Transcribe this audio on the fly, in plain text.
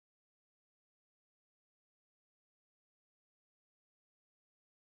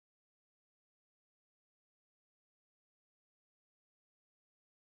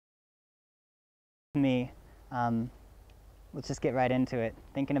me. Let's just get right into it.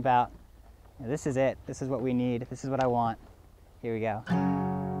 Thinking about, this is it. This is what we need. This is what I want. Here we go.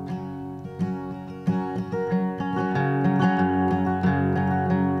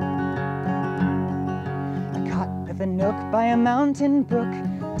 I caught with a nook by a mountain brook,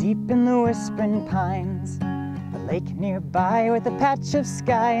 deep in the whispering pines. A lake nearby with a patch of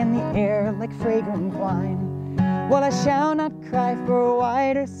sky in the air like fragrant wine. Well, I shall not cry for a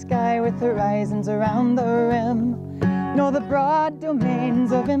wider sky with horizons around the rim, nor the broad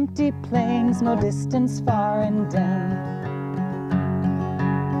domains of empty plains, no distance far and dim.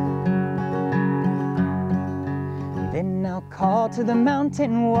 And then I'll call to the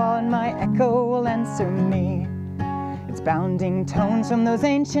mountain wall, and my echo will answer me. Its bounding tones from those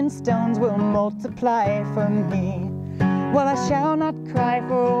ancient stones will multiply for me. Well, I shall not cry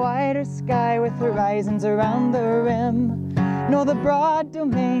for a wider sky with horizons around the rim, nor the broad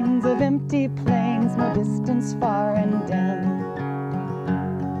domains of empty plains, no distance far and dim.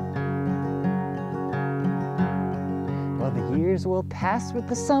 Well, the years will pass with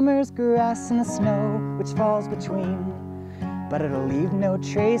the summer's grass and the snow which falls between, but it'll leave no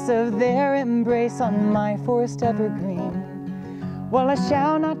trace of their embrace on my forest evergreen. Well, I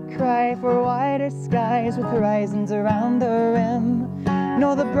shall not cry for wider skies with horizons around the rim,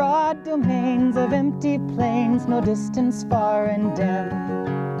 nor the broad domains of empty plains, no distance far and dim.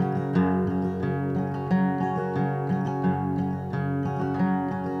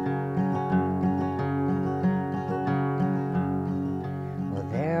 Well,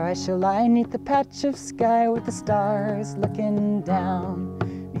 there I shall lie 'neath the patch of sky with the stars looking down.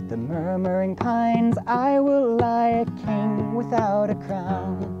 The murmuring pines I will lie, a king without a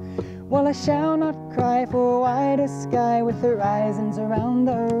crown. Well, I shall not cry for a wider sky with horizons around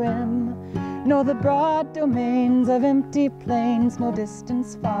the rim, nor the broad domains of empty plains, no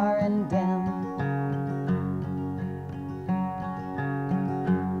distance far and dim.